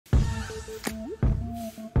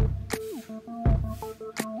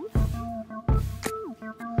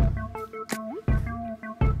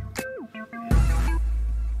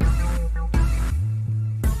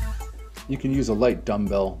You can use a light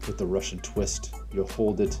dumbbell with the Russian twist. You'll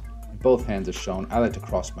hold it in both hands as shown. I like to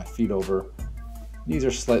cross my feet over. Knees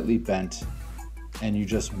are slightly bent, and you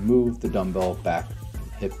just move the dumbbell back from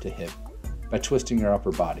hip to hip by twisting your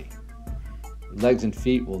upper body. Your legs and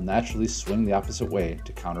feet will naturally swing the opposite way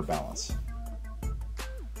to counterbalance.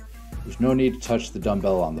 There's no need to touch the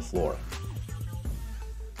dumbbell on the floor.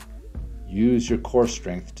 Use your core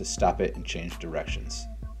strength to stop it and change directions.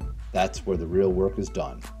 That's where the real work is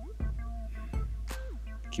done.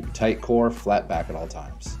 Keep a tight core, flat back at all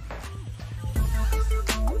times.